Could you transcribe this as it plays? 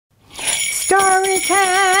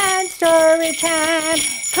story time.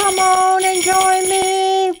 Come on and join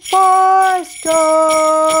me for story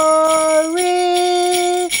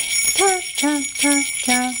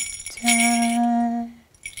time.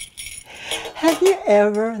 Have you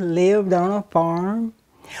ever lived on a farm?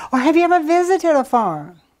 Or have you ever visited a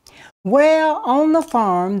farm? Well, on the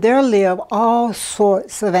farm, there live all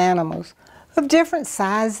sorts of animals of different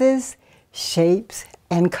sizes, shapes,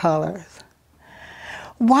 and colors.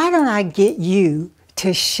 Why don't I get you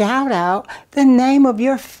to shout out the name of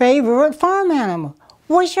your favorite farm animal?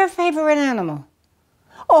 What's your favorite animal?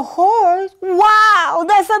 A horse? Wow,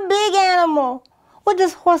 that's a big animal. What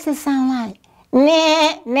does horses sound like?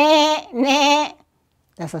 Nah, nah, nah.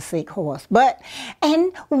 That's a sick horse.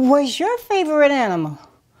 And what's your favorite animal?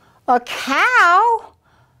 A cow?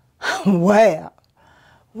 Well,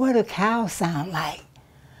 what do cows sound like?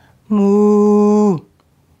 Moo,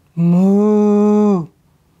 moo,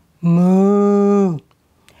 moo.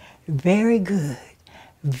 Very good,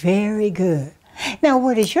 very good. Now,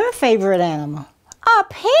 what is your favorite animal? A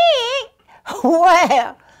pig?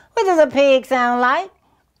 Well, what does a pig sound like?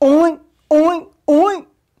 Oink, oink, oink.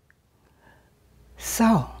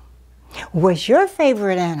 So, what's your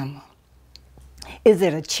favorite animal? Is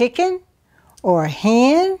it a chicken or a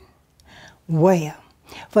hen? Well,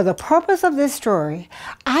 for the purpose of this story,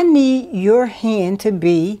 I need your hen to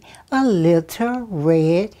be a little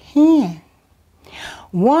red hen.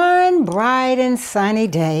 One bright and sunny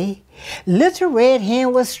day, Little Red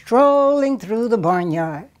Hen was strolling through the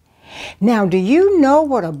barnyard. Now, do you know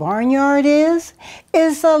what a barnyard is?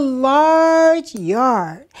 It's a large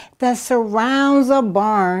yard that surrounds a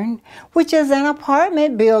barn, which is an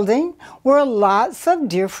apartment building where lots of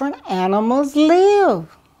different animals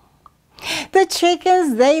live. The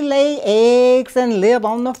chickens, they lay eggs and live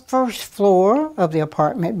on the first floor of the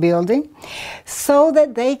apartment building so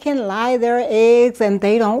that they can lie their eggs and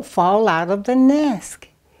they don't fall out of the nest.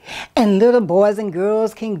 And little boys and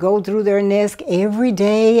girls can go through their nest every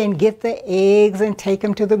day and get the eggs and take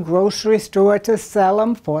them to the grocery store to sell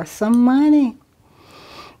them for some money.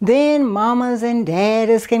 Then mamas and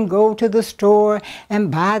daddies can go to the store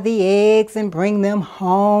and buy the eggs and bring them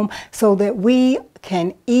home so that we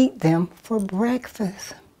can eat them for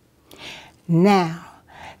breakfast. Now,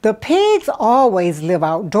 the pigs always live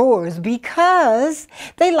outdoors because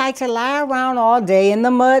they like to lie around all day in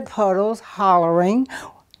the mud puddles hollering.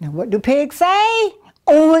 Now, what do pigs say?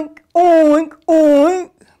 Oink, oink,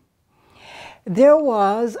 oink. There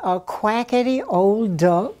was a quackety old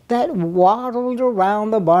duck that waddled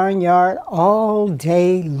around the barnyard all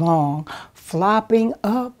day long, flopping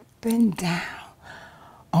up and down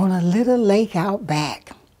on a little lake out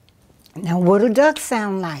back. Now, what do ducks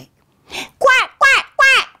sound like? Quack, quack,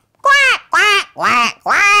 quack, quack, quack, quack,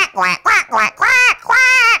 quack, quack, quack, quack, quack,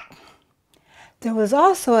 quack. There was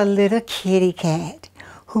also a little kitty cat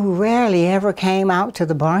who rarely ever came out to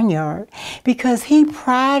the barnyard because he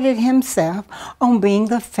prided himself on being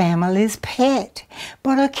the family's pet.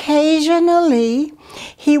 But occasionally,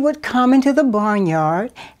 he would come into the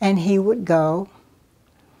barnyard and he would go.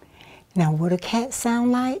 Now, what do cats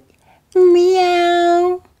sound like?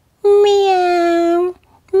 Meow, meow,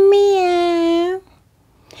 meow.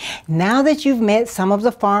 Now that you've met some of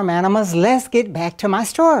the farm animals, let's get back to my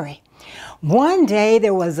story. One day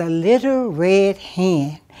there was a little red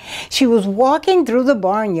hen. She was walking through the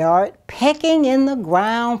barnyard, pecking in the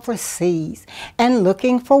ground for seeds and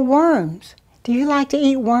looking for worms. Do you like to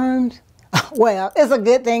eat worms? Well, it's a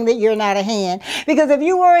good thing that you're not a hen, because if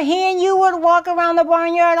you were a hen, you would walk around the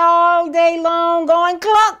barnyard all day long going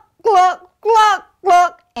cluck, cluck, cluck,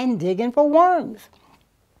 cluck, and digging for worms.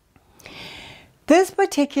 This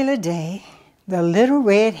particular day, the little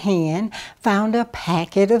red hen found a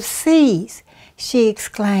packet of seeds. She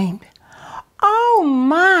exclaimed, "Oh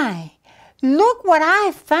my, look what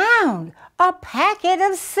I found, a packet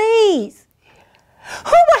of seeds.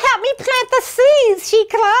 Who will help me plant the seeds?" she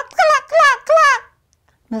clucked, cluck, cluck, cluck.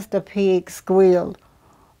 Mr. Pig squealed,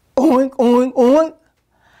 "Oink, oink, oink."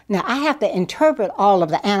 Now, I have to interpret all of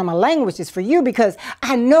the animal languages for you because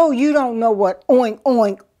I know you don't know what oink,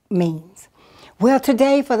 oink means. Well,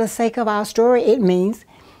 today, for the sake of our story, it means,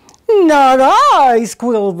 "Not I,"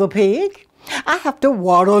 squealed the pig. "I have to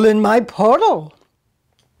waddle in my puddle."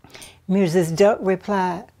 Mrs. Duck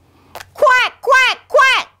replied, "Quack, quack,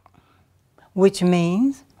 quack," which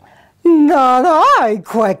means, "Not I,"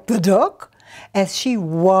 quacked the duck as she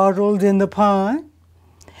waddled in the pond.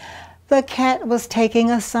 The cat was taking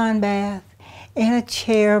a sun bath in a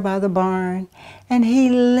chair by the barn, and he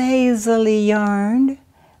lazily yarned,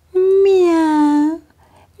 "Meow,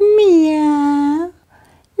 meow,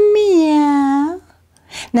 meow."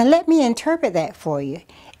 Now let me interpret that for you.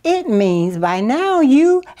 It means by now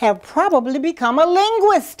you have probably become a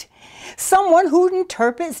linguist. Someone who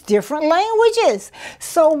interprets different languages.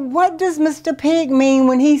 So what does Mr. Pig mean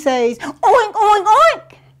when he says, oink, oink,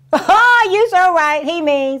 oink? Ah, you're so right. He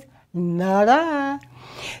means, not I.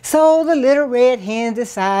 So the little red hen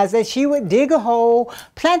decides that she would dig a hole,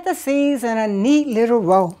 plant the seeds in a neat little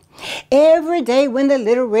row. Every day when the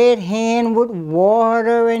little red hen would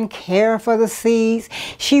water and care for the seeds,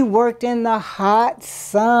 she worked in the hot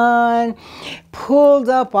sun, pulled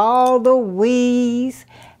up all the weeds.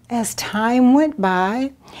 As time went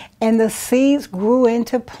by and the seeds grew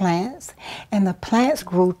into plants and the plants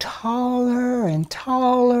grew taller and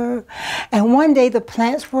taller, and one day the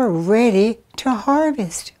plants were ready to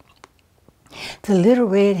harvest. The little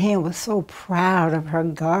red hen was so proud of her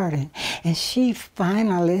garden, and she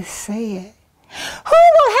finally said, "Who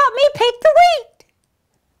will help me pick the wheat?"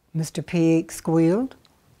 Mr. Pig squealed,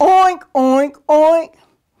 "Oink, oink, oink."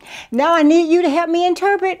 Now I need you to help me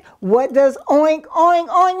interpret. What does oink, oink,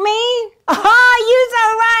 oink mean? Ah, you so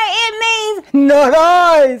right. It means, not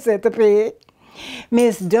I, said the pig.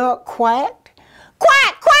 Miss Duck quacked.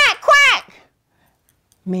 Quack, quack, quack.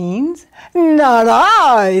 Means, not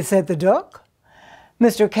I, said the duck.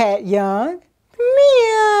 Mr. Cat yawned.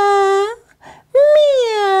 Meow,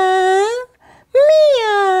 meow,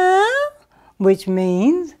 meow. Which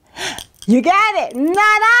means, you got it,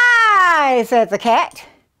 not I, said the cat.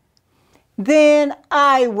 Then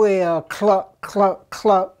I will, cluck, cluck,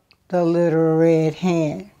 cluck, the little red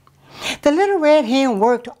hen. The little red hen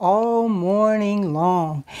worked all morning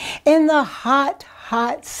long in the hot,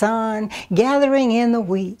 hot sun, gathering in the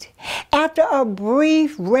wheat. After a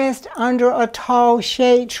brief rest under a tall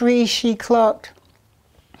shade tree, she clucked.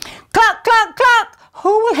 Cluck, cluck, cluck! Who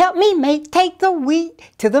will help me take the wheat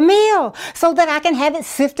to the mill so that I can have it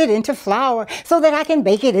sifted into flour, so that I can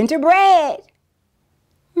bake it into bread?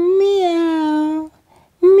 Meow,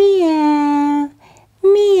 meow,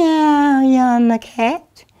 meow, yawned the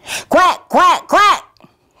cat. Quack, quack, quack,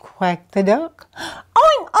 quacked the duck.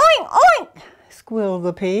 Oink, oink, oink, squealed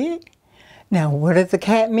the pig. Now what did the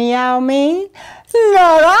cat meow mean?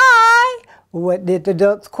 Not I. What did the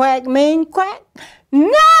duck's quack mean? Quack.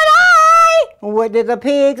 Not I. What did the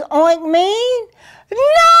pig's oink mean?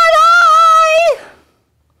 Not I.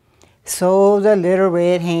 So the little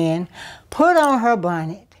red hen put on her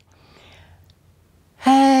bonnet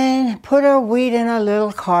and put her wheat in a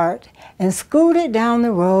little cart and scooted down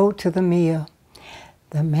the road to the mill.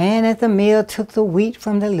 The man at the mill took the wheat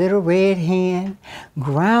from the little red hen,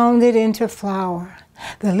 ground it into flour.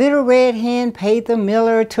 The little red hen paid the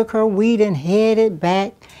miller, took her wheat, and headed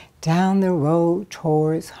back down the road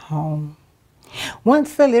towards home.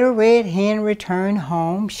 Once the little red hen returned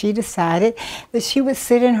home, she decided that she would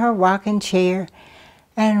sit in her rocking chair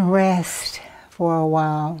and rest for a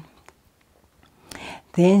while.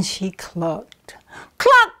 Then she clucked.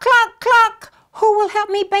 Cluck, cluck, cluck! Who will help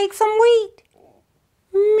me bake some wheat?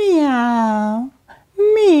 Meow,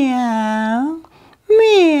 meow,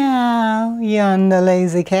 meow, yawned the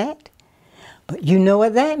lazy cat. But you know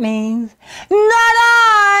what that means. Not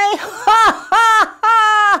I! Ha, ha,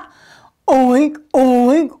 ha! Oink,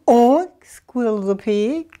 oink, oink, squealed the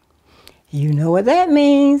pig. You know what that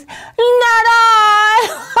means. Not I!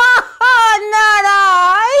 Ha, ha, not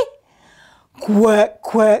I! Quack,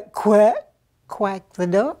 quack, quack, quacked the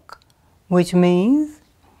duck, which means,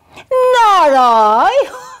 not I!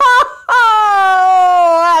 Ha,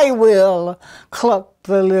 ha! I will, clucked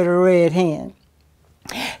the little red hen.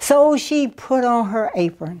 So she put on her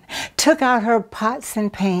apron, took out her pots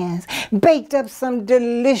and pans, baked up some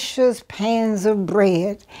delicious pans of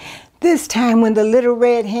bread. This time when the little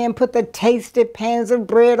red hen put the tasty pans of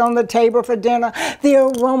bread on the table for dinner, the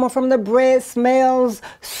aroma from the bread smells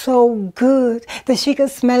so good that she could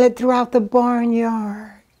smell it throughout the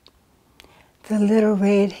barnyard. The little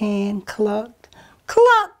red hen clucked,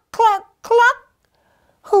 cluck, cluck, cluck.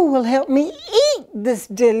 Who will help me eat this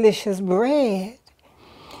delicious bread?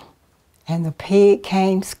 And the pig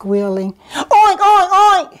came squealing, oink, oink,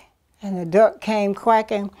 oink. And the duck came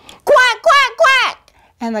quacking, quack, quack, quack.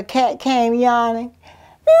 And the cat came yawning,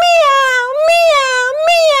 meow, meow,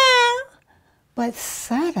 meow. But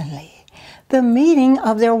suddenly, the meaning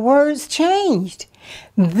of their words changed.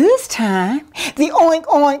 This time, the oink,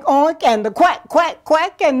 oink, oink, and the quack, quack,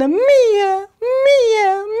 quack, and the meow,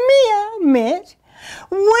 meow, meow meant,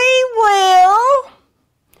 we will.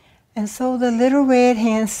 And so the little red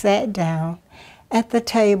hen sat down at the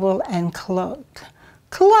table and clucked,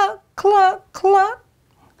 cluck, cluck, cluck.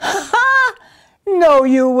 Ha! No,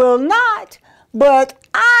 you will not, but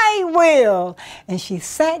I will. And she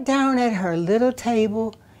sat down at her little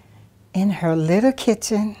table in her little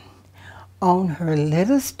kitchen on her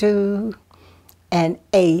little stool and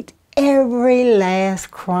ate every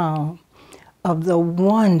last crumb of the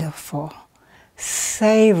wonderful,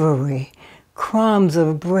 savory crumbs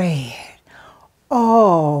of bread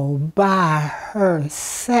all by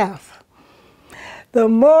herself. The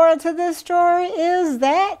moral to this story is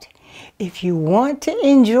that if you want to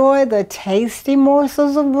enjoy the tasty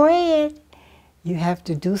morsels of bread, you have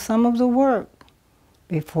to do some of the work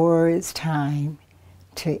before it's time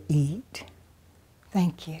to eat.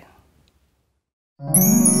 Thank you.